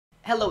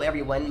Hello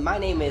everyone, my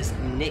name is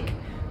Nick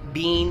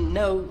Bean.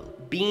 No,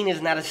 Bean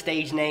is not a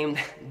stage name,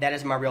 that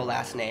is my real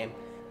last name.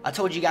 I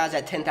told you guys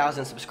at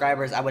 10,000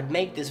 subscribers I would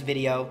make this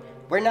video.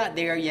 We're not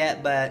there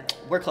yet, but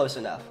we're close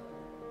enough.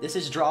 This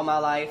is Draw My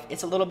Life.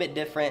 It's a little bit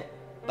different,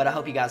 but I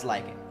hope you guys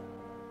like it.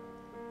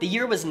 The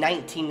year was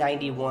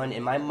 1991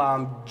 and my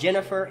mom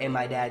Jennifer and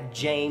my dad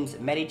James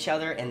met each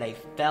other and they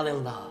fell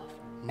in love,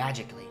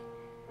 magically.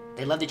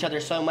 They loved each other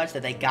so much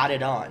that they got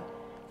it on.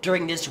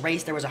 During this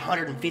race, there was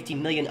 150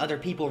 million other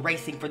people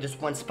racing for this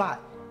one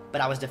spot, but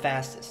I was the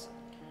fastest.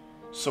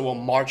 So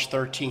on March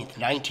 13th,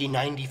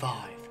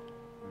 1995,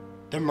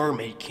 the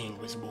Mermaid King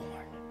was born.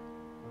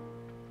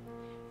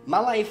 My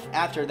life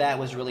after that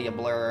was really a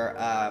blur.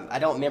 I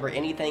don't remember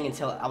anything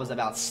until I was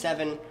about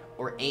 7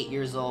 or 8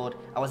 years old.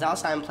 I was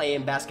outside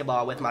playing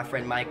basketball with my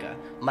friend Micah.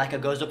 Micah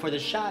goes up for the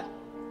shot.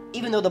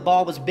 Even though the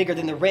ball was bigger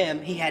than the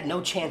rim, he had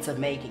no chance of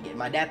making it.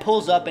 My dad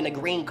pulls up in a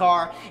green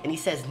car and he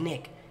says,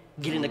 "Nick,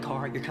 get in the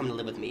car, you're coming to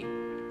live with me."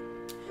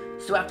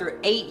 So after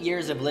 8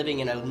 years of living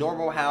in a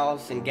normal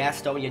house in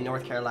Gastonia,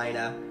 North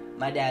Carolina,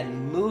 my dad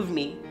moved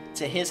me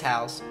to his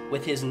house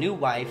with his new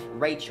wife,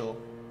 Rachel,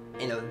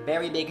 in a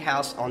very big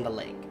house on the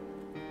lake.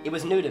 It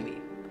was new to me.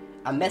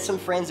 I met some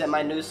friends at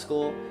my new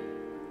school,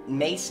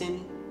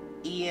 Mason,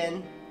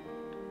 Ian,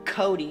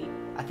 Cody,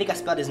 I think I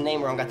spelled his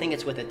name wrong, I think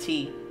it's with a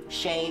T,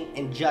 Shane,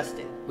 and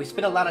Justin. We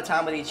spent a lot of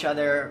time with each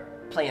other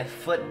playing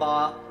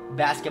football,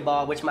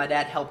 basketball, which my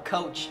dad helped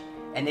coach,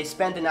 and they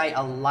spent the night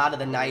a lot of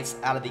the nights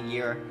out of the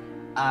year.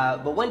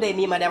 But one day,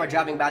 me and my dad were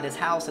driving by this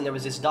house, and there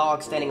was this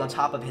dog standing on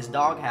top of his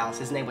dog house.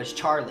 His name was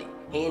Charlie.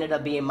 He ended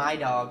up being my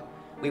dog.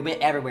 We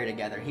went everywhere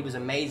together. He was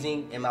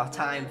amazing, and my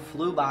time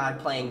flew by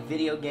playing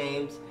video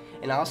games,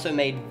 and I also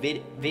made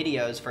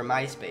videos for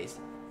MySpace.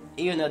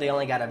 Even though they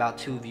only got about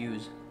 2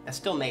 views, I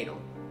still made them.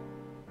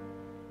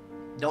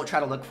 Don't try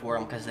to look for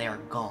them because they are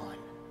gone.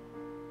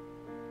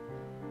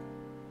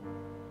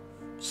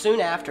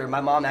 Soon after,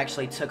 my mom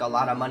actually took a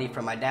lot of money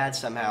from my dad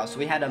somehow, so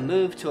we had to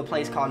move to a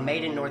place called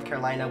Maiden, North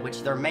Carolina,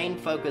 which their main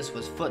focus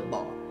was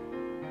football.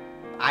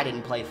 I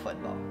didn't play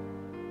football.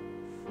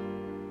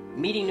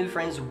 Meeting new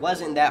friends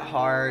wasn't that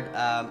hard.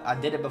 I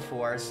did it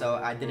before,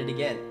 so I did it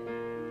again.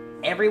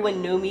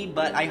 Everyone knew me,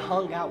 but I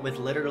hung out with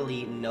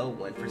literally no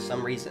one for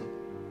some reason.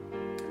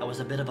 I was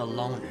a bit of a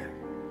loner,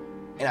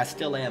 and I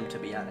still am, to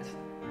be honest.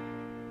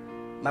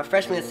 My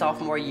freshman and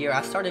sophomore year,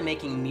 I started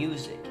making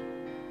music.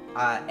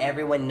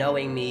 Everyone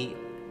knowing me,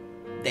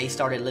 they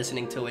started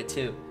listening to it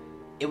too.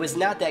 It was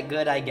not that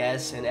good, I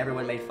guess, and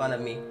everyone made fun of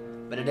me,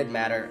 but it didn't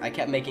matter. I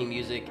kept making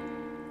music,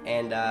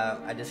 and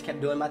I just kept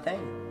doing my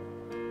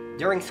thing.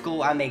 During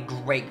school, I made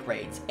great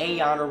grades. A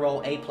honor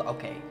roll, A plus,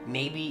 okay,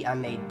 maybe I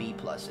made B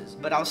pluses,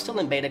 but I was still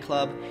in beta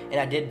club, and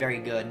I did very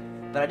good,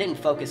 but I didn't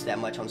focus that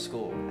much on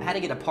school. I had to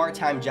get a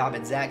part-time job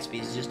at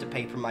Zaxby's just to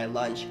pay for my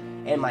lunch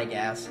and my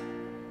gas,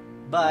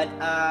 but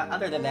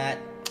other than that,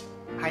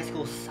 high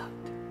school sucked.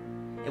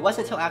 It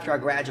wasn't until after I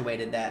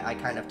graduated that I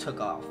kind of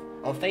took off.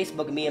 On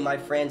Facebook, me and my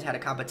friends had a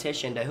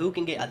competition to who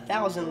can get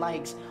 1,000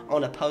 likes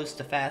on a post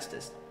the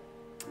fastest.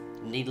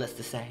 Needless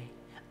to say,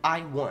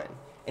 I won.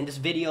 And this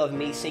video of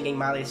me singing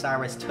Miley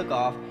Cyrus took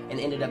off and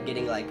ended up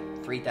getting like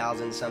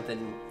 3,000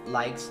 something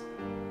likes.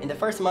 In the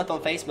first month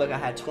on Facebook, I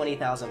had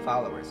 20,000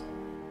 followers.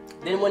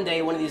 Then one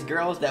day, one of these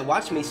girls that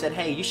watched me said,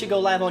 "Hey, you should go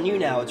live on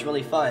YouNow, it's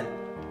really fun."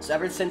 So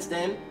ever since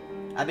then,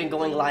 I've been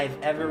going live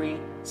every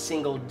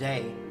single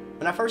day.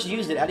 When I first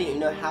used it, I didn't even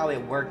know how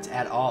it worked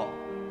at all.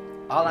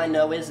 All I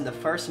know is in the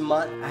first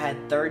month, I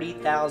had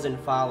 30,000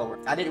 followers.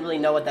 I didn't really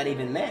know what that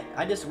even meant.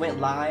 I just went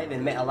live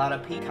and met a lot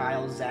of people.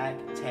 Kyle, Zach,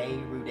 Tay,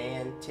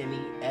 Rudan,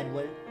 Timmy,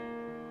 Edwin.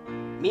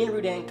 Me and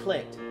Rudan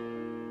clicked.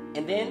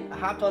 And then I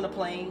hopped on a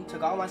plane,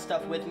 took all my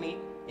stuff with me,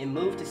 and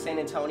moved to San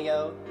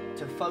Antonio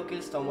to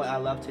focus on what I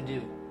love to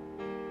do,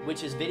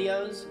 which is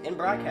videos and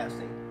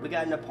broadcasting. We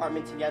got an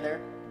apartment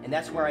together, and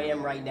that's where I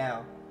am right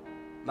now.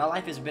 My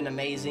life has been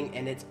amazing,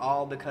 and it's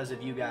all because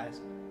of you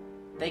guys.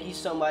 Thank you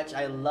so much.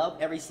 I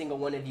love every single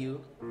one of you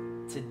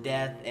to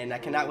death, and I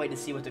cannot wait to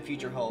see what the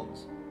future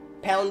holds.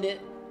 Pound it.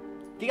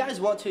 If you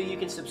guys want to, you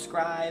can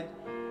subscribe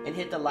and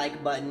hit the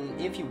like button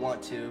if you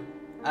want to.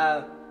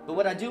 But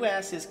what I do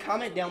ask is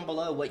comment down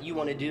below what you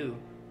want to do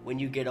when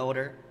you get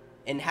older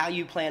and how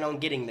you plan on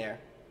getting there.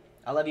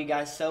 I love you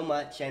guys so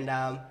much, and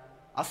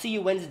I'll see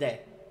you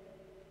Wednesday.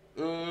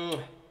 Bye,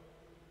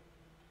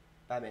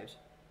 babes.